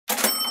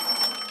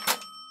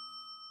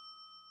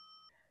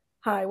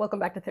Hi, welcome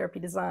back to Therapy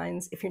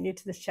Designs. If you're new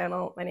to this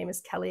channel, my name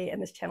is Kelly,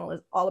 and this channel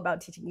is all about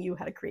teaching you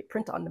how to create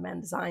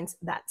print-on-demand designs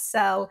that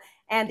sell.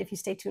 And if you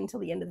stay tuned till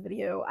the end of the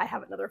video, I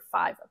have another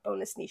 5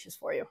 bonus niches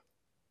for you.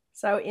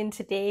 So in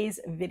today's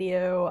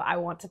video, I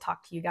want to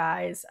talk to you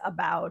guys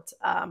about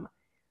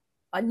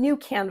a new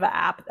Canva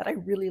app that I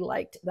really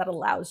liked that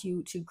allows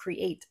you to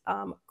create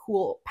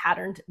cool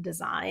patterned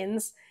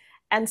designs.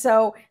 And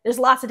so there's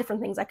lots of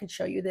different things I could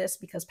show you this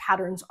because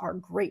patterns are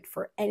great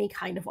for any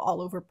kind of all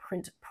over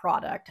print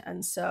product.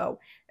 And so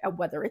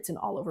whether it's an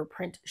all over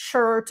print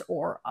shirt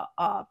or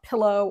a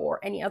pillow or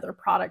any other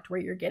product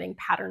where you're getting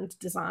patterned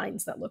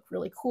designs that look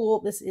really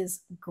cool, this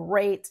is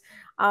great.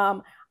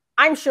 I'm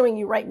showing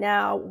you right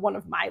now one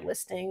of my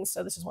listings.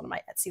 So this is one of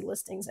my Etsy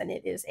listings, and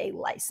it is a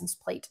license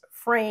plate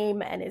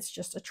frame, and it's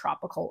just a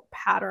tropical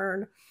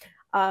pattern.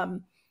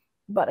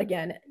 But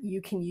again, you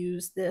can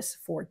use this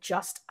for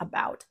just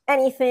about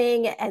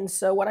anything. And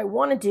so what I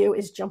want to do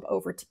is jump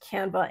over to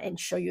Canva and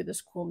show you this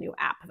cool new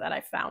app that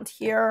I found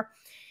here.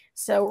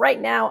 So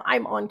right now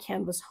I'm on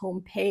Canva's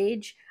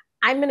homepage.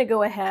 I'm going to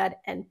go ahead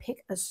and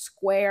pick a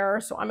square.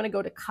 So I'm going to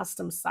go to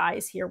custom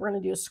size here. We're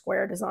going to do a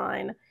square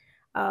design.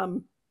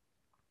 And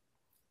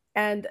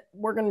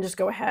we're going to just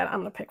go ahead. I'm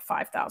going to pick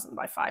 5,000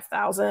 by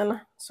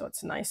 5,000. So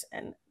it's nice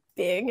and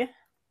big.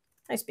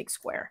 Nice big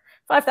square.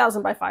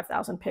 5,000 by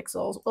 5,000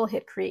 pixels. We'll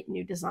hit create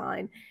new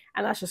design,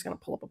 and that's just going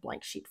to pull up a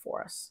blank sheet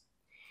for us.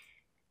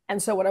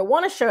 And so what I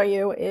want to show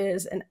you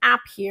is an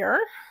app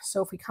here.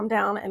 So if we come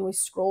down and we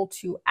scroll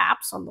to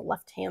apps on the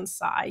left-hand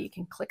side, you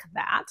can click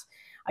that.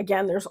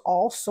 Again, there's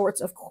all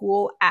sorts of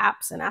cool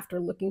apps, and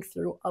after looking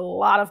through a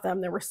lot of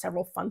them, there were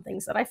several fun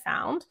things that I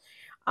found.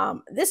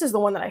 This is the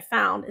one that I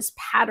found is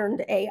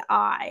Patterned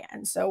AI.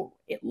 And so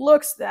it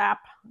looks, the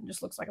app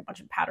just looks like a bunch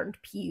of patterned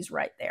peas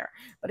right there.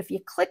 But if you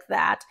click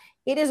that,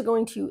 it is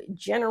going to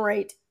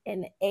generate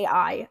an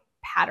AI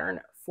pattern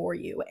for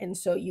you. And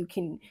so you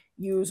can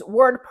use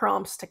word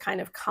prompts to kind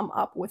of come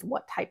up with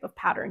what type of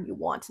pattern you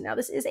want. Now,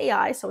 this is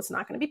AI, so it's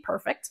not going to be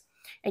perfect.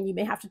 And you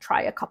may have to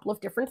try a couple of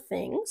different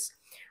things.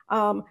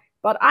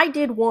 But I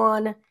did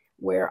one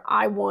where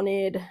I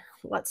wanted,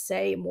 let's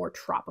say, more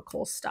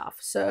tropical stuff.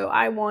 So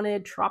I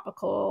wanted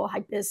tropical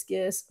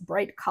hibiscus,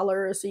 bright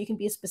colors, so you can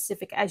be as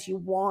specific as you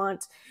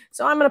want.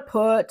 So I'm going to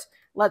put,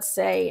 let's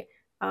say,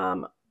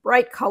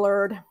 bright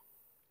colored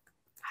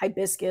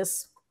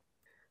hibiscus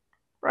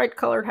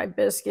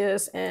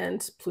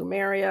and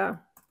plumeria,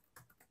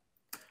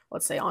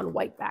 let's say on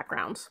white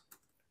backgrounds.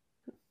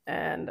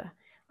 And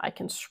I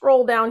can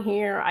scroll down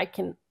here. I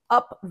can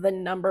up the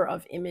number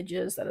of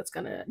images that it's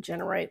going to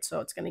generate.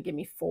 So it's going to give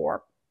me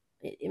 4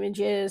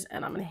 images,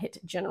 and I'm going to hit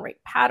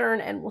generate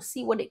pattern, and we'll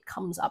see what it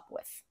comes up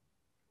with.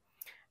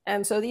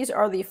 And so these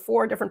are the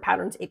 4 different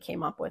patterns it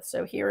came up with.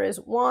 So here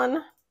is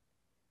one.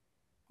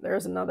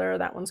 There's another.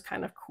 That one's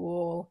kind of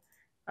cool.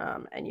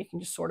 And you can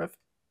just sort of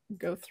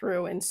go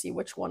through and see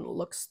which one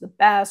looks the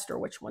best or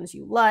which ones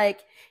you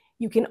like.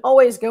 You can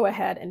always go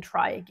ahead and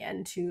try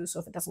again too. So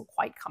if it doesn't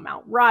quite come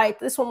out right,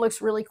 this one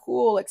looks really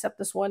cool, except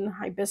this one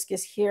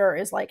hibiscus here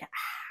is like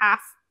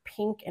half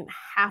pink and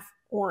half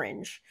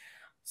orange.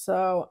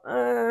 So,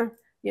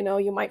 you know,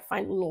 you might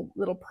find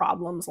little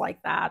problems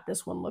like that.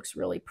 This one looks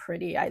really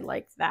pretty. I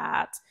like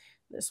that.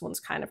 This one's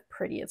kind of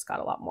pretty. It's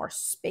got a lot more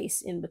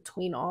space in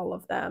between all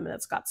of them, and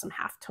it's got some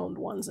half-toned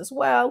ones as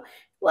well.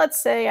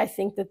 Let's say I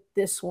think that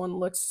this one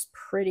looks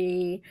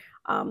pretty.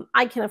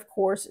 I can, of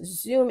course,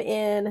 zoom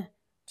in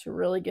to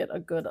really get a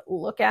good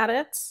look at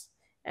it,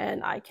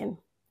 and I can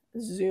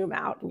zoom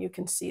out, and you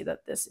can see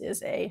that this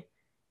is a,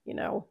 you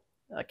know,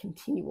 a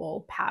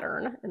continual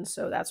pattern, and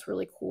so that's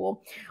really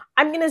cool.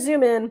 I'm going to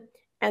zoom in,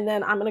 and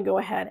then I'm going to go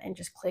ahead and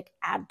just click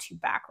add to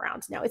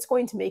backgrounds. Now it's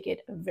going to make it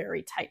a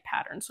very tight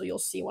pattern, so you'll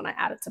see when I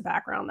add it to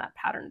background, that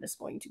pattern is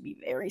going to be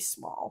very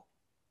small.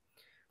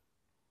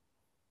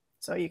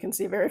 So you can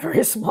see a very,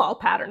 very small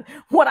pattern.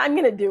 What I'm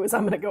going to do is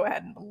I'm going to go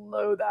ahead and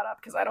blow that up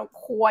because I don't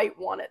quite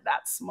want it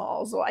that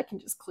small. So I can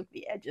just click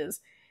the edges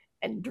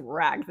and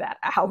drag that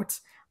out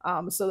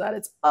so that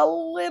it's a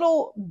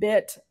little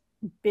bit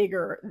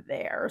bigger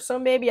there. So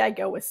maybe I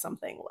go with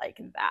something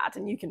like that,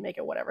 and you can make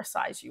it whatever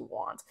size you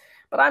want.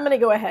 But I'm going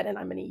to go ahead and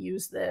I'm going to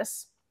use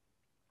this.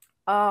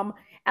 And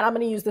I'm going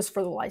to use this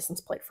for the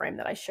license plate frame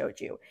that I showed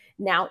you.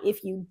 Now,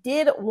 if you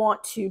did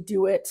want to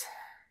do it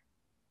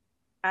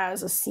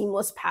as a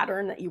seamless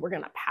pattern that you were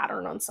going to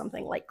pattern on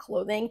something like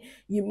clothing,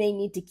 you may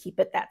need to keep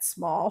it that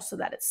small so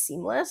that it's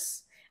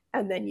seamless,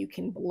 and then you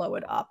can blow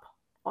it up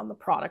on the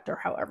product or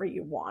however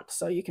you want.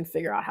 So you can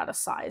figure out how to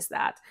size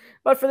that.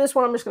 But for this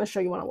one, I'm just going to show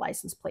you on a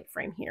license plate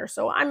frame here.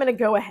 So I'm going to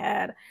go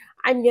ahead,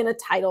 I'm going to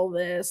title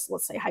this,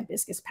 let's say,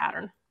 hibiscus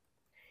pattern.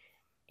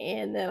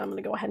 And then I'm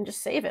going to go ahead and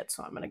just save it.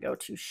 So I'm going to go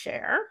to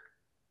share,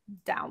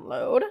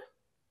 download,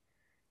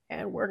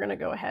 and we're going to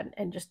go ahead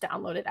and just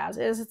download it as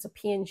is. It's a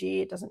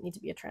PNG. It doesn't need to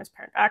be a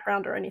transparent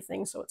background or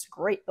anything, so it's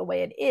great the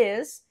way it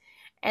is.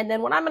 And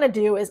then what I'm going to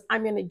do is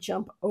I'm going to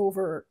jump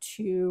over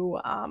to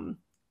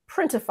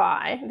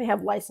Printify. They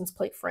have license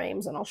plate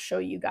frames, and I'll show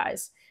you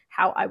guys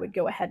how I would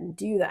go ahead and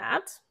do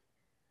that.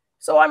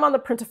 So I'm on the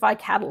Printify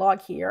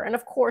catalog here. And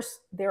of course,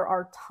 there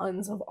are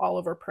tons of all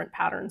over print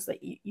patterns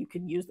that you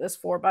could use this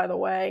for, by the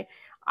way.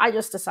 I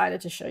just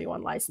decided to show you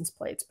on license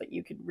plates, but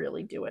you could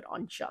really do it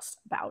on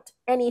just about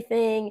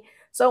anything.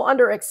 So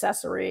under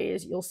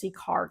accessories, you'll see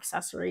car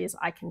accessories.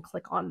 I can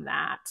click on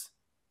that.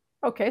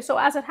 Okay, so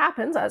as it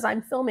happens, as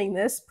I'm filming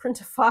this,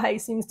 Printify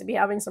seems to be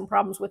having some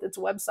problems with its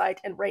website.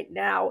 And right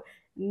now,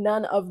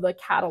 none of the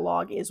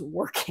catalog is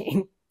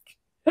working.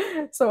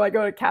 So I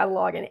go to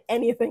catalog and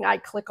anything I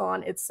click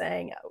on, it's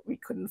saying we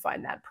couldn't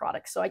find that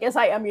product. So I guess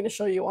I am going to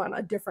show you on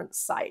a different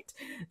site.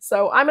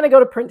 So I'm going to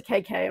go to Print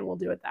KK and we'll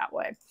do it that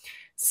way.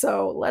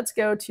 So let's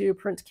go to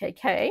Print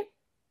KK.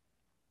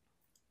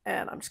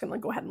 And I'm just going to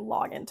go ahead and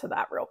log into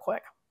that real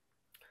quick.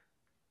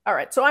 All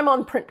right, so I'm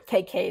on Print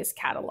KK's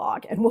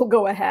catalog and we'll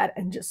go ahead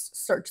and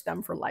just search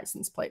them for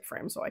license plate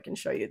frame so I can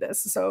show you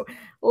this. So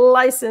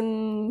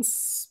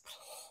license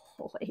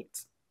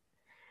plate.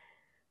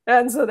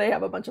 And so they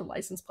have a bunch of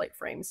license plate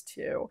frames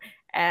too.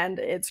 And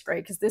it's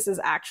great because this is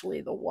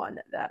actually the one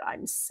that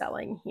I'm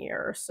selling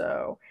here.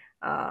 So,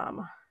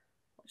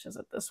 which is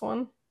it, this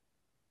one?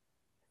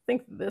 I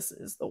think this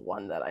is the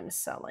one that I'm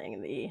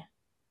selling, the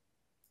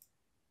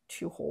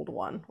 2-hold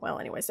one. Well,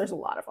 anyways, there's a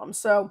lot of them.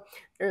 So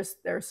there's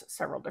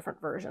several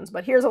different versions,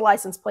 but here's a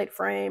license plate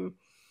frame.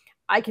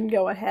 I can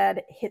go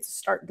ahead, hit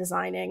start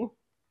designing.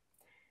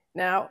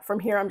 Now from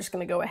here, I'm just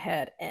going to go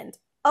ahead and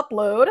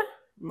upload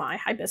my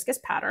hibiscus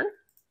pattern.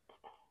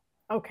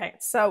 Okay,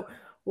 so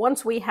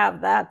once we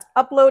have that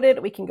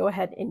uploaded, we can go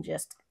ahead and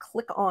just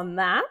click on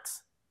that.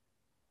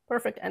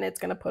 Perfect, and it's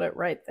going to put it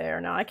right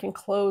there. Now I can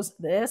close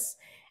this,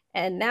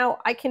 and now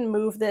I can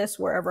move this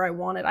wherever I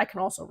want it. I can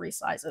also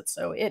resize it,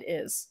 so it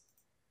is,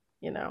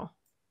 you know,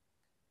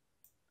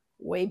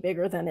 way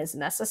bigger than is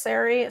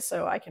necessary.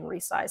 So I can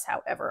resize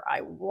however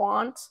I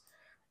want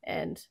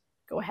and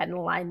go ahead and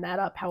line that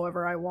up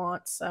however I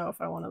want. So if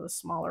I wanted the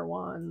smaller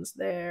ones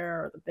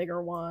there, or the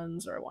bigger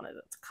ones, or I wanted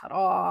it to cut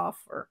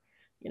off, or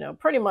you know,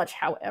 pretty much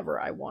however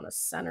I want to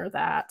center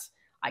that,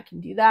 I can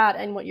do that.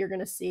 And what you're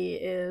going to see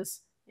is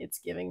it's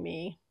giving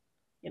me,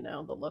 you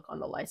know, the look on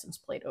the license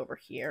plate over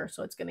here.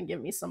 So it's going to give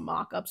me some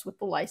mock-ups with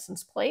the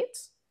license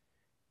plates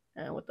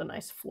and with the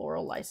nice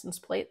floral license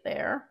plate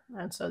there.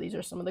 And so these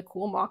are some of the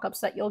cool mock-ups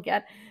that you'll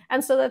get.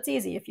 And so that's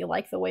easy. If you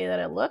like the way that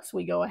it looks,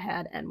 we go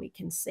ahead and we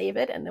can save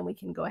it, and then we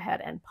can go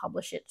ahead and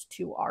publish it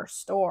to our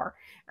store.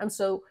 And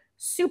so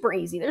super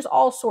easy. There's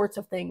all sorts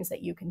of things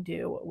that you can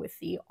do with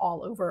the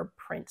all over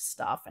print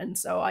stuff. And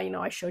so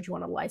I showed you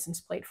on a license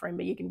plate frame,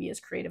 but you can be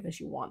as creative as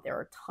you want. There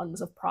are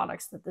tons of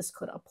products that this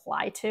could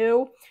apply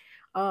to,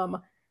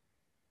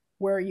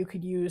 where you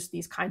could use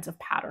these kinds of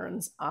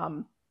patterns.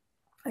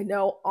 I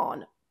know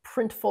on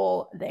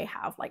Printful, they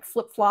have like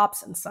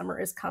flip-flops, and summer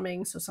is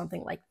coming, so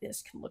something like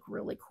this can look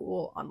really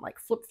cool on like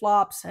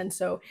flip-flops. And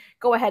so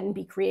go ahead and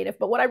be creative.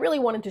 But what I really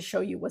wanted to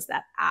show you was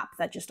that app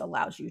that just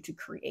allows you to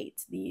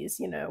create these,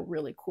 you know,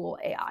 really cool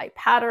AI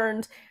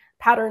patterns,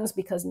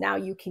 because now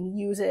you can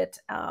use it,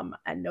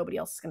 and nobody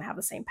else is going to have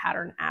the same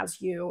pattern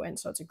as you. And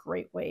so it's a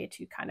great way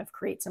to kind of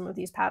create some of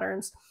these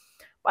patterns.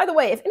 By the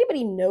way, if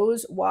anybody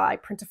knows why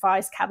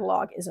Printify's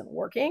catalog isn't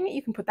working,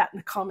 you can put that in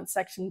the comment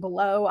section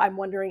below. I'm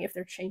wondering if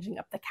they're changing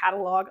up the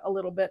catalog a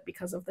little bit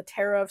because of the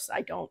tariffs. I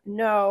don't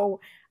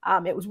know.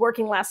 It was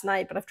working last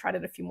night, but I've tried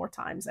it a few more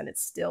times and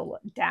it's still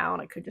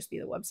down. It could just be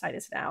the website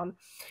is down.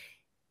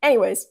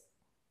 Anyways,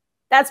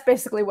 that's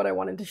basically what I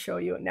wanted to show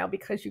you. Now,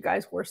 because you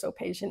guys were so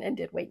patient and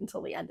did wait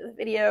until the end of the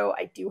video,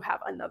 I do have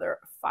another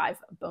 5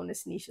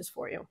 bonus niches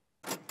for you.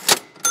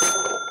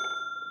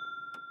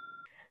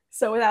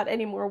 So without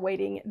any more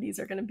waiting, these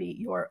are going to be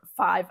your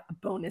 5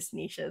 bonus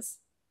niches.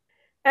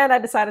 And I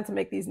decided to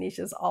make these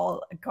niches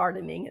all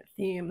gardening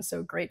themes,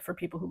 so great for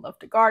people who love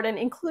to garden,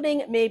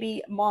 including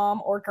maybe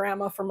mom or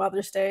grandma for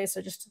Mother's Day,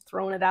 so just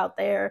throwing it out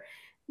there.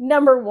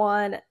 Number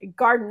 1,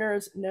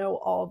 gardeners know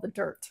all the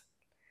dirt.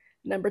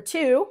 Number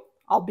 2,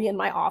 I'll be in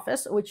my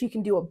office, which you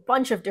can do a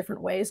bunch of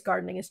different ways.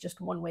 Gardening is just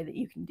one way that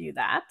you can do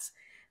that.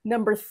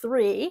 Number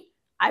 3,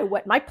 I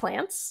wet my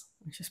plants,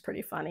 which is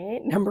pretty funny.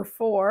 Number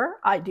 4,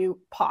 I do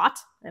pot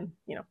and,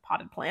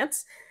 potted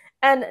plants.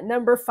 And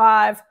number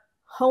 5,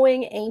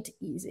 hoeing ain't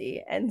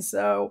easy. And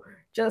so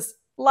just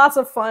lots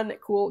of fun,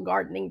 cool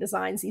gardening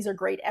designs. These are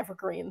great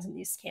evergreens and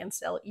these can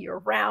sell year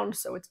round.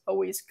 So it's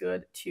always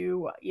good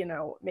to,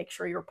 make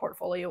sure your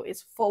portfolio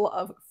is full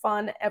of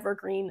fun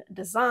evergreen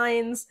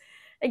designs.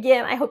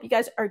 Again, I hope you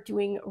guys are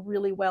doing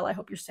really well. I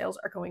hope your sales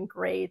are going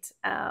great.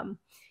 And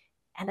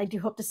I do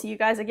hope to see you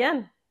guys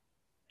again.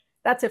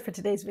 That's it for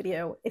today's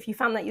video. If you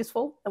found that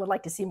useful and would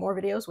like to see more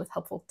videos with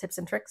helpful tips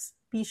and tricks,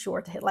 be sure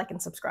to hit like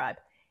and subscribe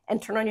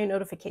and turn on your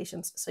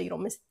notifications so you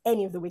don't miss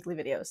any of the weekly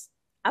videos.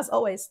 As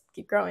always,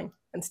 keep growing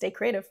and stay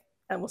creative,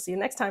 and we'll see you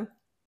next time.